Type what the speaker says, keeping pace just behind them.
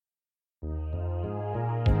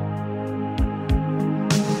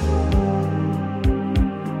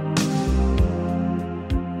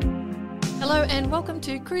Hello and welcome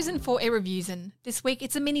to Cruisin' for a Reviewsin'. This week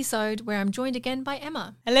it's a mini-sode where I'm joined again by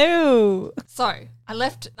Emma. Hello. So, I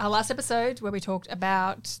left our last episode where we talked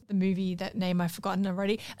about the movie, that name I've forgotten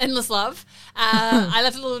already, Endless Love. I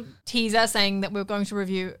left a little teaser saying that we were going to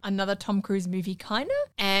review another Tom Cruise movie, kinda.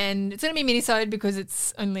 And it's going to be a mini-sode because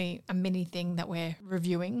it's only a mini thing that we're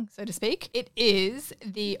reviewing, so to speak. It is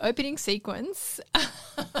the opening sequence.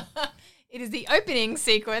 It is the opening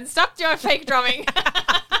sequence. Stop your fake drumming.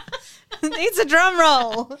 Needs a drum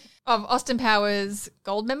roll. Of Austin Powers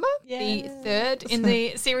Goldmember, the third in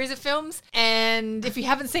the series of films. And if you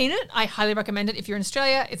haven't seen it, I highly recommend it. If you're in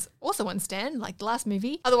Australia, it's also on Stan, like the last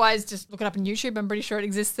movie. Otherwise, just look it up on YouTube. I'm pretty sure it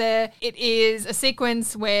exists there. It is a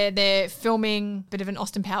sequence where they're filming a bit of an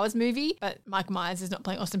Austin Powers movie, but Mike Myers is not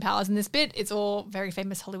playing Austin Powers in this bit. It's all very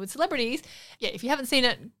famous Hollywood celebrities. Yeah, if you haven't seen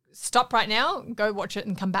it, stop right now, go watch it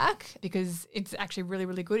and come back because it's actually really,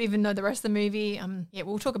 really good, even though the rest of the movie,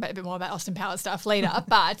 we'll talk about a bit more about Austin Powers stuff later,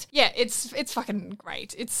 but yeah, it's fucking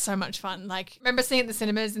great. It's so much fun. Like, remember seeing it at the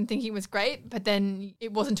cinemas and thinking it was great, but then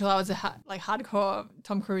it wasn't until I was a hardcore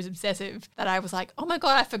Tom Cruise obsessive that I was like, oh my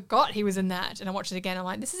God, I forgot he was in that. And I watched it again. I'm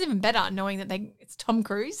like, this is even better knowing that it's Tom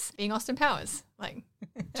Cruise being Austin Powers. Like,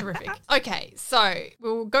 terrific. Okay, so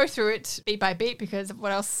we'll go through it beat by beat because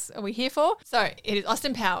what else are we here for? So it is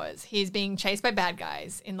Austin Powers. He's being chased by bad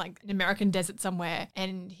guys in like an American desert somewhere,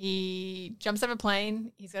 and he jumps off a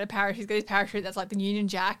plane. He's got a parachute. He's got his parachute that's like the Union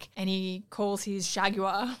Jack, and he calls his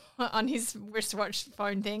Jaguar on his wristwatch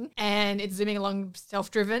phone thing, and it's zooming along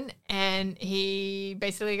self-driven, and he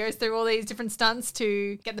basically goes through all these different stunts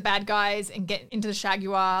to get the bad guys and get into the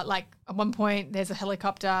Jaguar. Like, at one point, there's a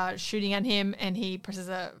helicopter shooting at him and he presses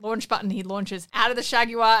a launch button. He launches out of the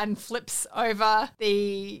Jaguar and flips over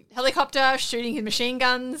the helicopter, shooting his machine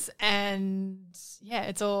guns. And yeah,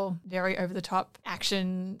 it's all very over-the-top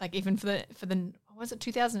action, like even for the was it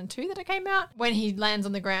 2002 that it came out? When he lands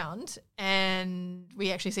on the ground and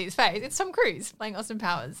we actually see his face. It's Tom Cruise playing Austin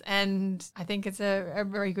Powers. And I think it's a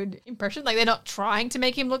very good impression. Like, they're not trying to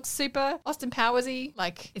make him look super Austin Powers-y.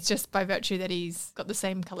 Like, it's just by virtue that he's got the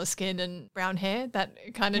same colour skin and brown hair that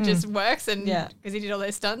it kind of just works. And because he did all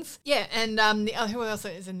those stunts. Yeah, and who else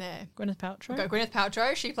is in there? Gwyneth Paltrow. We've got Gwyneth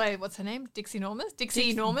Paltrow. She played, what's her name? Dixie Normus,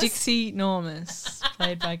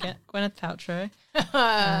 played by Gwyneth Paltrow.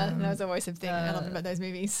 That was always a thing I loved about those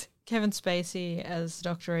movies. Kevin Spacey as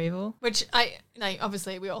Dr. Evil. Which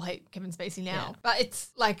obviously we all hate Kevin Spacey now, but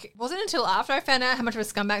it's like, it wasn't until after I found out how much of a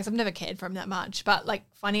scumbag, 'cause I've never cared for him that much, but like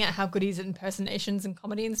finding out how good he's at impersonations and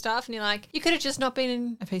comedy and stuff, and you're like, you could have just not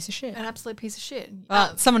been a piece of shit. An absolute piece of shit.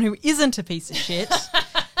 Someone who isn't a piece of shit.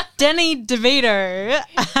 Danny DeVito.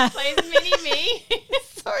 Plays Mini-Me.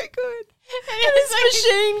 So good. And his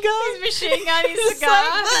machine gun. His machine gun, his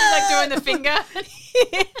cigar. He's like doing the finger.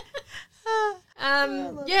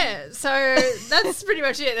 So that's pretty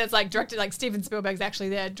much it. That's like directed, like Steven Spielberg's actually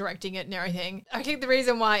there directing it and everything. I think the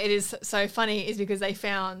reason why it is so funny is because they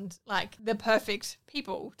found like the perfect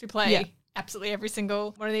people to play absolutely every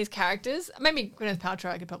single one of these characters. Maybe Gwyneth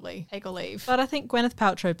Paltrow I could probably take or leave. But I think Gwyneth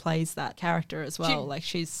Paltrow plays that character as well.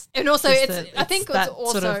 She's... And also I think that it's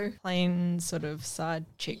also... sort of plain sort of side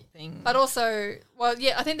chick thing. But also... Well,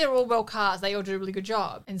 yeah, I think they're all well cast. They all do a really good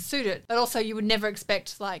job and suit it. But also you would never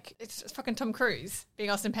expect, like, it's fucking Tom Cruise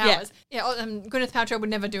being Austin Powers. Yeah, Gwyneth Paltrow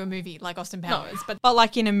would never do a movie like Austin Powers. No. But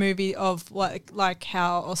like in a movie of like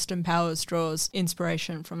how Austin Powers draws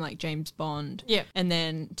inspiration from like James Bond. Yeah. And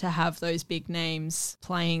then to have those big names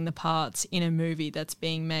playing the parts in a movie that's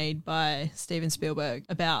being made by Steven Spielberg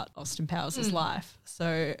about Austin Powers' life.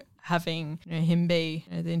 So... having him be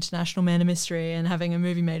the international man of mystery and having a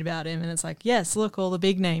movie made about him, and it's like, yes, look, all the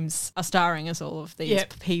big names are starring as all of these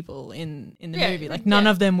people in the movie. Like none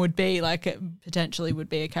of them would be like potentially would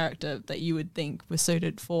be a character that you would think was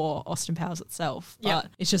suited for Austin Powers itself. But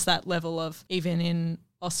it's just that level of, even in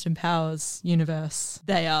Austin Powers universe,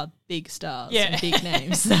 they are big stars and big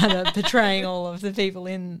names that are portraying all of the people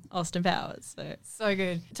in Austin Powers. So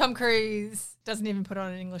good. Tom Cruise doesn't even put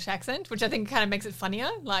on an English accent, which I think kind of makes it funnier.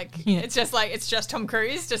 Like, it's just Tom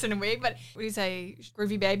Cruise, just in a wig. But what do you say,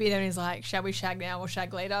 groovy baby? Then he's like, shall we shag now or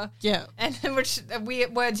shag later? Yeah. And which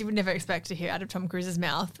weird words you would never expect to hear out of Tom Cruise's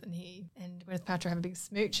mouth. And he and Gwyneth Paltrow have a big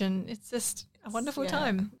smooch, and it's just a wonderful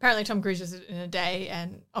time. Apparently Tom Cruise was in a day,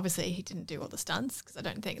 and obviously he didn't do all the stunts because I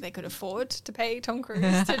don't think they could afford to pay Tom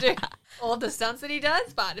Cruise to do all the stunts that he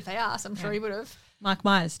does. But if they asked, I'm sure he would have. Mike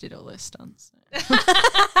Myers did all those stunts.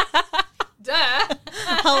 Duh.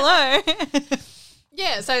 Hello.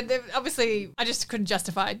 Yeah, so obviously I just couldn't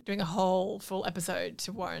justify doing a whole full episode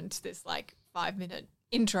to warrant this like 5-minute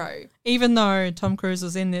intro. Even though Tom Cruise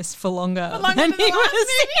was in this for longer than he was.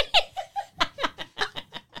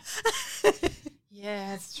 Yeah,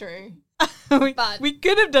 that's true. we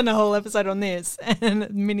could have done a whole episode on this and a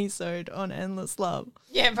mini-sode on Endless Love.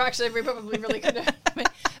 Yeah, actually, we probably really could have.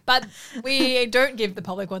 But we don't give the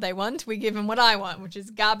public what they want. We give them what I want, which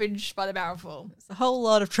is garbage by the barrelful. It's a whole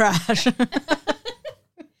lot of trash.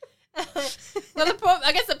 Well,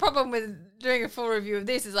 I guess the problem with doing a full review of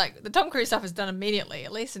this is like the Tom Cruise stuff is done immediately.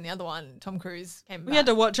 At least in the other one, Tom Cruuse came back. We had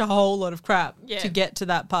to watch a whole lot of crap to get to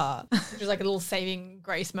that part. Which was like a little saving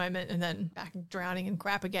grace moment and then back drowning in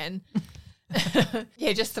crap again.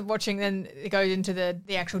 Yeah, just the watching, then it goes into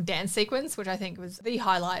the actual dance sequence, which I think was the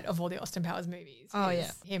highlight of all the Austin Powers movies. Oh,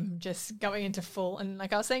 yeah. Him just going into full, and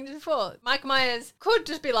like I was saying before, Mike Myers could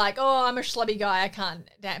just be like, oh, I'm a schlubby guy, I can't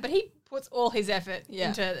dance. But he puts all his effort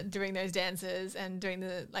into doing those dances and doing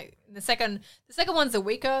the second one's the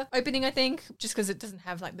weaker opening, I think, just because it doesn't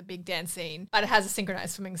have like the big dance scene, but it has a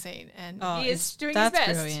synchronized swimming scene, and he is doing his best.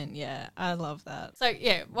 That's brilliant. Yeah, I love that. So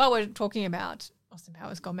yeah, while we're talking about Austin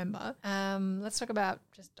Powers Goldmember, let's talk about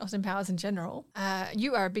just Austin Powers in general.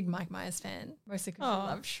 You are a big Mike Myers fan, mostly because you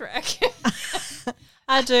love Shrek.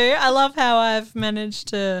 I do. I love how I've managed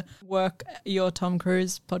to work your Tom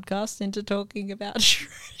Cruise podcast into talking about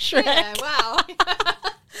Shrek. Yeah, wow.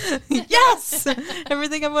 Yes!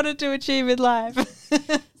 Everything I wanted to achieve in life.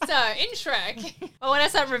 So, in Shrek, well, when I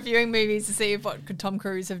start reviewing movies to see what could Tom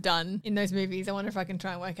Cruise have done in those movies, I wonder if I can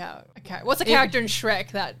try and work out what's a character in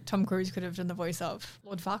Shrek that Tom Cruise could have done the voice of?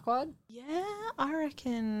 Lord Farquaad? Yeah, I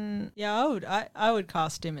reckon. Yeah, I would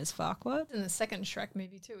cast him as Farquaad. He's in the second Shrek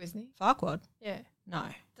movie too, isn't he? Farquaad? Yeah. No.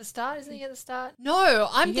 The start? Isn't he at the start? No,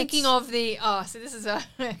 I'm thinking of the... Oh, so this is a...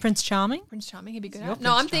 Prince Charming? Prince Charming, he'd be good at.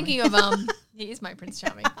 No, I'm thinking of... He is my Prince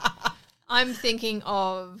Charming. I'm thinking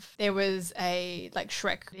of... There was a like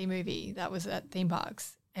Shrek movie that was at theme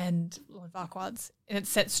parks and Lord Farquaad's, and it's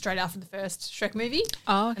set straight after the first Shrek movie.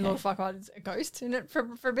 Oh, okay. And Lord Farquaad's a ghost in it for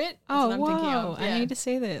a bit. That's Oh, what I'm thinking of. Yeah. I need to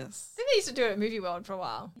see this. I think they used to do it at Movie World for a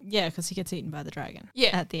while. Yeah, because he gets eaten by the dragon.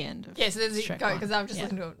 Yeah. At the end of Yeah, so there's a Shrek go, 1. because I was just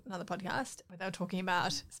listening to another podcast where they were talking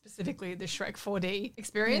about specifically the Shrek 4D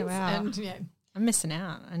experience. Yeah, wow. And yeah. I'm missing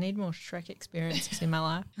out. I need more Shrek experiences in my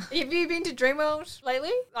life. Have you been to DreamWorld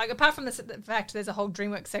lately? Like, apart from the fact there's a whole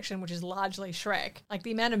DreamWorks section which is largely Shrek, like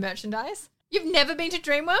the amount of merchandise. You've never been to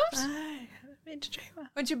DreamWorld? No, I haven't been to DreamWorld.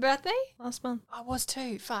 When's your birthday? Last month. I was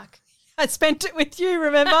too. Fuck. I spent it with you,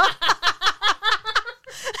 remember?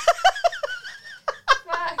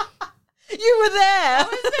 Fuck. You were there.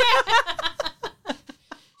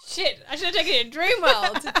 Shit, I should have taken you to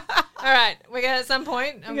DreamWorld. All right, we're gonna at some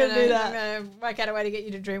point. I'm gonna do that. I'm gonna work out a way to get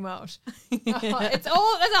you to DreamWorld. There's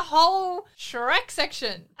a whole Shrek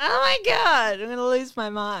section. Oh my God, I'm going to lose my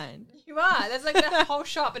mind. You are. There's like that whole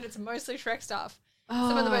shop, and it's mostly Shrek stuff.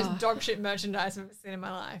 Some of the most dog shit merchandise I've ever seen in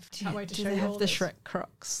my life. Can't wait to show Do they you all have the this. Shrek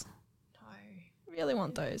Crocs? No. I really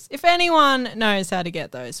want those. If anyone knows how to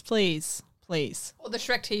get those, please. Or the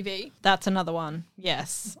Shrek TV. That's another one.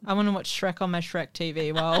 Yes. I want to watch Shrek on my Shrek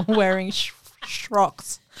TV while wearing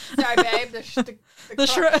Shrocks. Sorry, babe.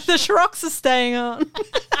 The Shrocks are staying on.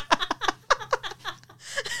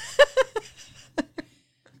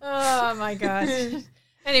 Oh, my gosh.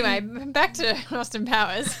 Anyway, back to Austin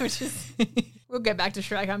Powers, which is... We'll get back to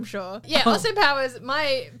Shrek, I'm sure. Yeah, Austin Powers,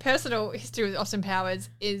 my personal history with Austin Powers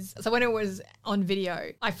is... So when it was on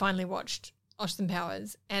video, I finally watched Austin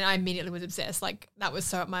Powers, and I immediately was obsessed. Like, that was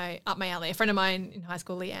so up my alley. A friend of mine in high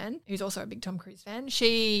school, Leanne, who's also a big Tom Cruise fan,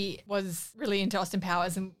 she was really into Austin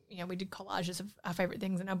Powers, and we did collages of our favorite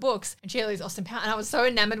things in our books, and she had these Austin Powers, and I was so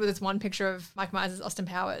enamored with this one picture of Mike Myers as Austin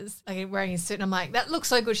Powers, like wearing his suit, and I'm like, that looks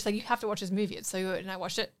so good. She's like, you have to watch this movie, it's so good. And I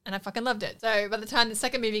watched it, and I fucking loved it. So by the time the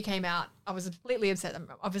second movie came out, I was completely obsessed. I'm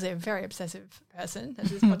obviously a very obsessive person,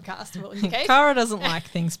 as this podcast will indicate. Cara doesn't like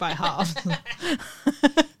things by half.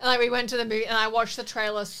 And like, we went to the movie, and I watched the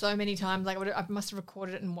trailer so many times. Like, I must have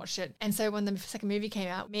recorded it and watched it. And so when the second movie came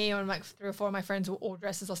out, me and like 3 or 4 of my friends were all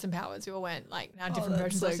dressed as Austin Powers. We all went like now different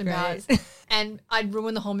versions of Austin Powers. And I'd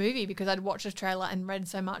ruined the whole movie because I'd watched the trailer and read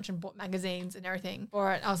so much and bought magazines and everything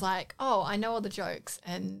for it. I was like, oh, I know all the jokes,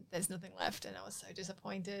 and there's nothing left. And I was so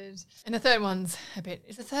disappointed. And the third one's a bit...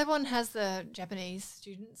 Is the third one has the Japanese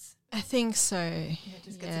students? I think so. Yeah, it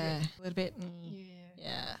just gets a little bit.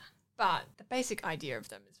 Yeah. But the basic idea of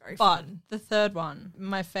them is very But fun. the third one,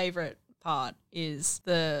 my favourite part is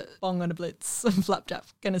the bong on a blitz, flapjack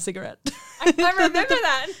and a cigarette. I remember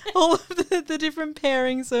that. All of the different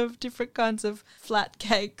pairings of different kinds of flat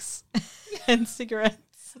cakes and cigarettes.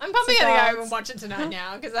 I'm probably going to go and watch it tonight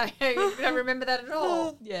now because I don't remember that at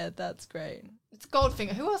all. Yeah, that's great. It's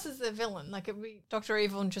Goldfinger. Who else is the villain? Like, it'd be Dr.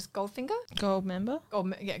 Evil and just Goldfinger? Goldmember?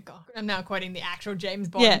 Yeah, I'm now quoting the actual James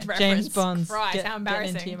Bond reference. James Bond's. Christ, how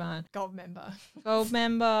embarrassing. Get into your mind. Goldmember.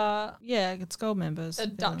 Goldmember. Yeah, it's Goldmember's. The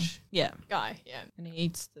Dutch guy, yeah. And he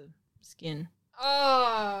eats the skin.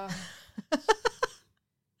 Oh.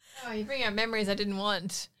 Oh, you bring out memories I didn't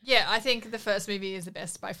want. Yeah, I think the first movie is the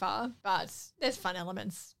best by far, but there's fun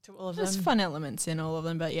elements to all of them. There's fun elements in all of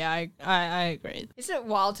them, but yeah, I agree. Isn't it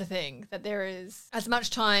wild to think that there is as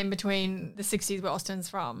much time between the 60s where Austin's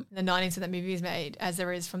from, and the 90s when that movie was made, as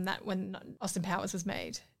there is from that when Austin Powers was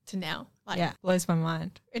made to now? Like, yeah, blows my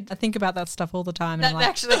mind. I think about that stuff all the time. That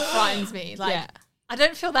actually frightens me. Like, yeah. I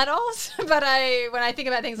don't feel that old, but when I think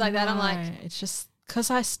about things like that, I'm like... It's just... Because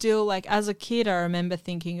I still, like, as a kid, I remember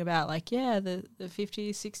thinking about, like, yeah, the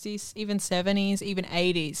 50s, 60s, even 70s, even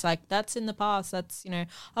 80s. Like, that's in the past. That's, you know,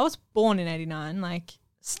 I was born in 89, like,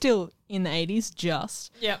 still in the 80s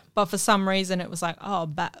just. Yeah. But for some reason, it was like, oh,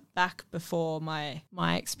 back before my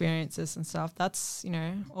experiences and stuff. That's, you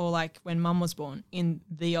know, or like when Mum was born in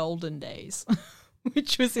the olden days.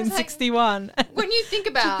 Which was in 61. When you think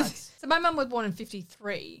about... So my mum was born in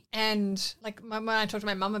 53, and like when I talk to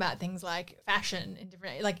my mum about things like fashion and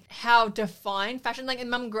different, like how defined fashion, like, and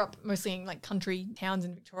Mum grew up mostly in like country towns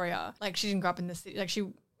in Victoria. Like she didn't grow up in the city, like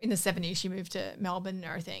in the 70s, she moved to Melbourne and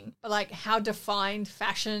everything. But like how defined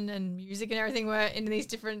fashion and music and everything were in these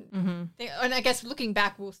different things. And I guess looking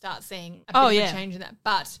back, we'll start seeing a bit of a change in that.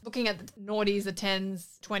 But looking at the noughties, the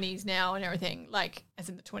 10s, 20s now and everything, like as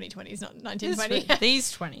in the 2020s, not 1920.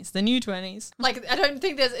 These 20s, the new 20s. Like I don't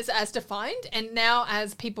think it's as defined. And now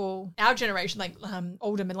as people, our generation, like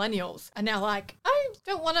older millennials, are now like, I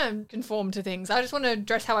don't want to conform to things. I just want to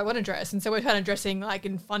dress how I want to dress. And so we're kind of dressing like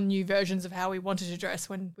in fun new versions of how we wanted to dress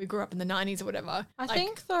when we grew up in the 90s or whatever. I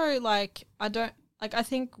think though, like, I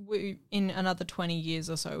think we, in another 20 years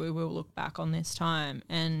or so, we will look back on this time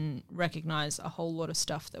and recognize a whole lot of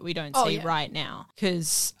stuff that we don't see right now.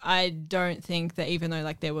 Because I don't think that, even though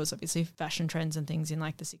like there was obviously fashion trends and things in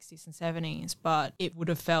like the 60s and 70s, but it would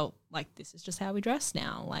have felt like this is just how we dress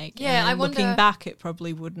now. Like, yeah, I wonder, looking back, it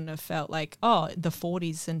probably wouldn't have felt like, oh, the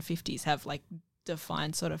 40s and 50s have like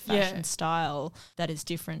defined sort of fashion style that is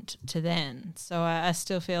different to then. So I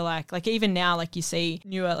still feel like even now, like you see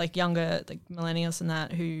newer, like younger, like millennials and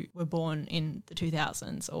that who were born in the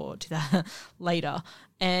 2000s or later,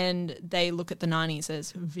 and they look at the 90s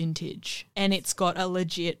as vintage, and it's got a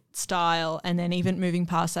legit style. And then even moving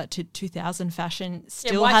past that to 2000 fashion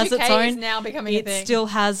still has its own. Is now becoming a thing. It still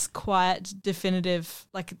has quite definitive,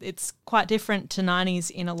 like it's quite different to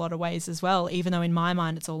 90s in a lot of ways as well, even though in my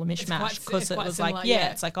mind it's all a mishmash, because it was similar, like,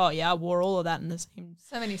 it's like, oh yeah, I wore all of that in the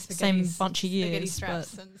same bunch of years. Spaghetti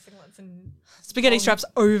straps and singlets and spaghetti straps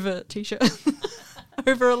over t-shirt.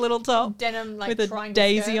 Over a little top. Denim, like, with a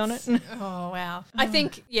daisy on it. Oh, wow. I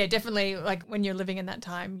think, definitely, like, when you're living in that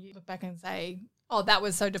time, you look back and say, oh, that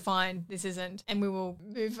was so defined, this isn't. And we will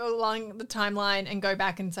move along the timeline and go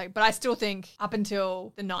back and say, but I still think up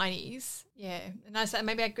until the 90s, and I say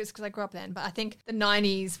maybe it's because I grew up then, but I think the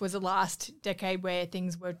 90s was the last decade where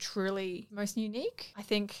things were truly most unique, I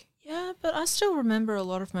think. Yeah, but I still remember a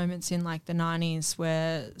lot of moments in like the 90s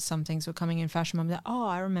where some things were coming in fashion. I'm like, oh,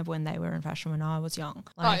 I remember when they were in fashion when I was young.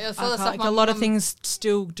 Like, a lot of things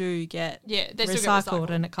still do get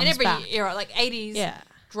recycled, and it comes back. And every era, like 80s,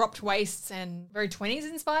 dropped waists and very 20s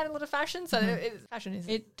inspired a lot of fashion. So fashion is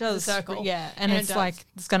a circle. Yeah, and it's like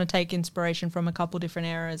it's going to take inspiration from a couple different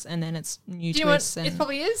eras, and then it's new twists. It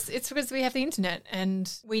probably is. It's because we have the internet, and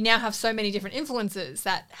we now have so many different influences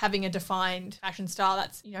that having a defined fashion style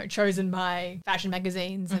that's, you know, chosen by fashion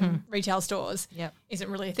magazines and retail stores isn't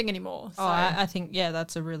really a thing anymore. So. Oh, I think,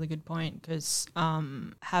 that's a really good point, because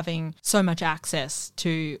having so much access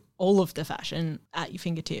to all of the fashion at your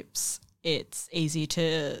fingertips, it's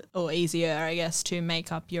easier, I guess, to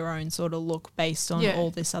make up your own sort of look based on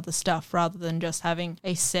all this other stuff, rather than just having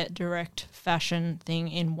a set direct fashion thing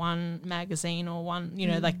in one magazine or one, you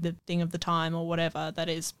know, like the thing of the time or whatever that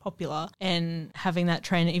is popular, and having that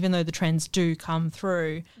trend, even though the trends do come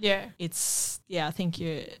through. It's, I think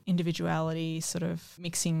your individuality, sort of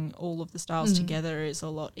mixing all of the styles together, is a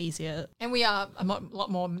lot easier. And we are a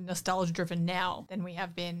lot more nostalgia driven now than we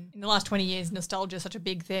have been in the last 20 years. Nostalgia is such a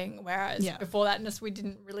big thing, whereas before that, we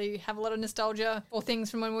didn't really have a lot of nostalgia for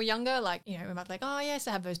things from when we were younger. Like, you know, we might be like, oh, yes,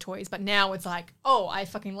 I have those toys. But now it's like, oh, I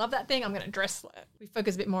fucking love that thing. I'm going to dress. We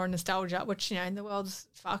focus a bit more on nostalgia, which, you know, in the world's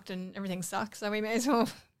fucked and everything sucks. So we may as well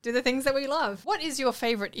do the things that we love. What is your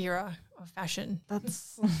favourite era of fashion?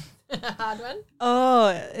 That's Hard one. Oh,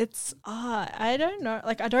 it's I don't know.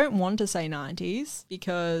 Like, I don't want to say 90s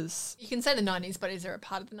because you can say the 90s, but is there a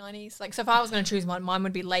part of the 90s? Like, so if I was going to choose one, mine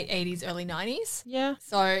would be late 80s, early 90s. Yeah.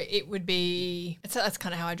 So it would be. That's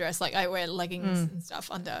kind of how I dress. Like, I wear leggings and stuff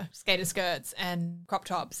under skater skirts and crop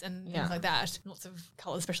tops and things like that. Lots of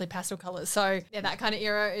colors, especially pastel colors. So yeah, that kind of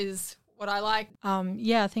era is what I like.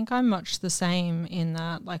 Yeah, I think I'm much the same in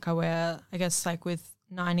that. Like, I wear, I guess, like with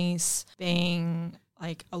 90s being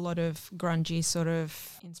like a lot of grungy sort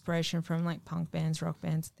of inspiration from like punk bands, rock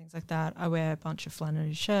bands, and things like that. I wear a bunch of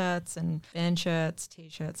flannel shirts and band shirts,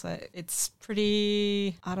 t-shirts. Like, it's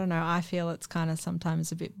pretty, I don't know, I feel it's kind of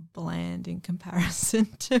sometimes a bit bland in comparison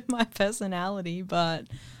to my personality, but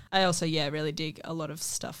I also, really dig a lot of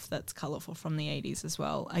stuff that's colourful from the 80s as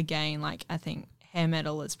well. Again, like, I think hair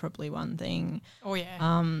metal is probably one thing. Oh,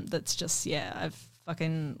 yeah. That's just, I've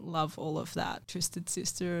fucking love all of that. Twisted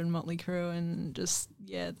Sister and Motley Crue and just,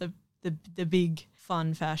 the big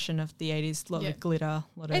fun fashion of the 80s. A lot of glitter.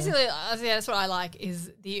 Basically, that's what I like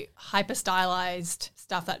is the hyper stylized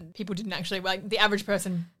stuff that people didn't actually, like the average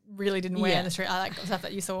person really didn't wear in the street. I like stuff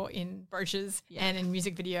that you saw in brochures and in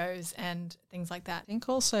music videos and things like that. I think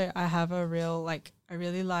also I have a real, like, I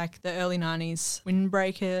really like the early 90s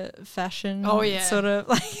windbreaker fashion. Oh, yeah. Sort of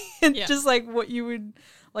like, just like what you would,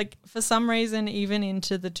 like, for some reason, even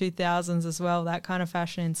into the 2000s as well, that kind of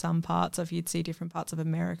fashion in some parts of, you'd see different parts of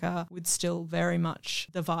America would still very much,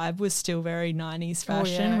 the vibe was still very 90s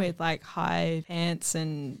fashion with like high pants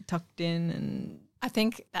and tucked in. And I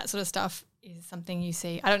think that sort of stuff is something you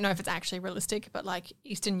see. I don't know if it's actually realistic, but like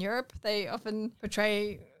Eastern Europe, they often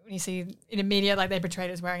portray, when you see in the media, like they portray it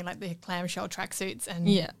as wearing like the clamshell tracksuits and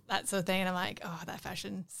that sort of thing. And I'm like, oh, that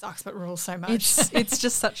fashion sucks but rules so much. It's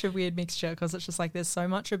just such a weird mixture because it's just like there's so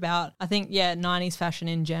much about, I think, 90s fashion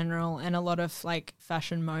in general and a lot of like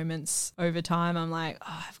fashion moments over time. I'm like,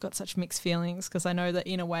 oh, I've got such mixed feelings because I know that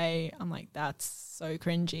in a way I'm like, that's so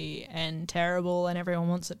cringy and terrible and everyone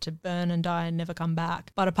wants it to burn and die and never come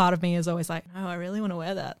back. But a part of me is always like, no, I really want to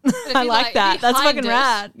wear that. I like that. That's fucking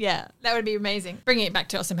rad. Yeah. That would be amazing. Bringing it back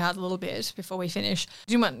to Austin Powers a little bit before we finish.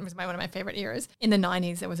 Doom was one of my favourite eras. In the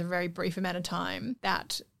 90s, there was a very brief amount of time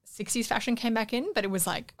that 60s fashion came back in, but it was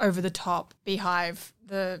like over the top, beehive,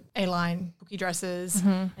 the A-line bookie dresses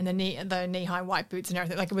and the knee-high white boots and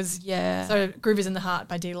everything. Like it was, so Groove Is in the Heart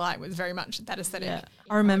by D-Light was very much that aesthetic. Yeah.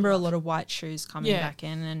 I remember a lot of white shoes coming back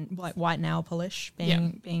in and like white nail polish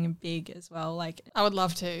being big as well. Like I would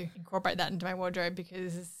love to incorporate that into my wardrobe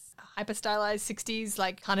because hyper stylized 60s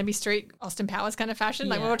like Carnaby Street Austin Powers kind of fashion.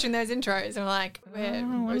 Like we're watching those intros and we're like, wear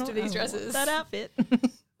most of these dresses. That outfit.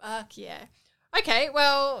 Fuck yeah. Okay,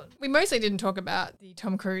 well, we mostly didn't talk about the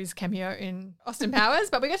Tom Cruise cameo in Austin Powers,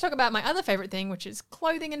 but we're going to talk about my other favourite thing, which is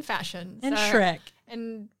clothing and fashion. And Shrek.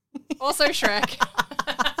 And also Shrek.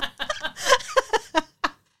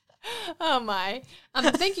 Oh my.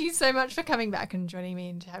 Thank you so much for coming back and joining me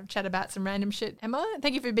and to have chat about some random shit, Emma.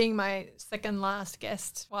 Thank you for being my second last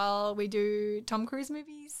guest while we do Tom Cruise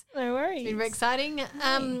movies. No worries. It's been very exciting.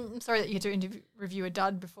 I'm sorry that you had to review a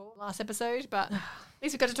dud before last episode, but at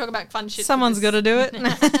least we got to talk about fun shit. Someone's got to do it.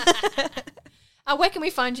 Where can we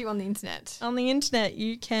find you on the internet? On the internet,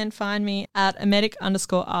 you can find me at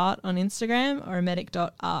emetic_art on Instagram or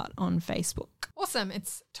emetic.art on Facebook. Awesome.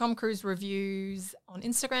 It's Tom Cruise Reviews on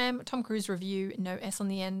Instagram, Tom Cruise Review, no S on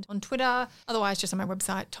the end, on Twitter. Otherwise, just on my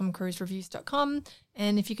website, tomcruisereviews.com.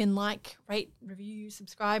 And if you can like, rate, review,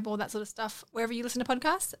 subscribe, all that sort of stuff, wherever you listen to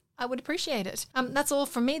podcasts, I would appreciate it. That's all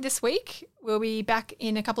from me this week. We'll be back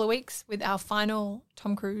in a couple of weeks with our final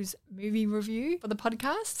Tom Cruise movie review for the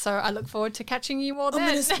podcast. So I look forward to catching you all then.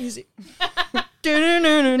 Ominous music.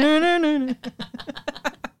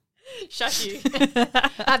 Shush you.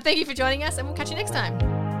 Thank you for joining us and we'll catch you next time.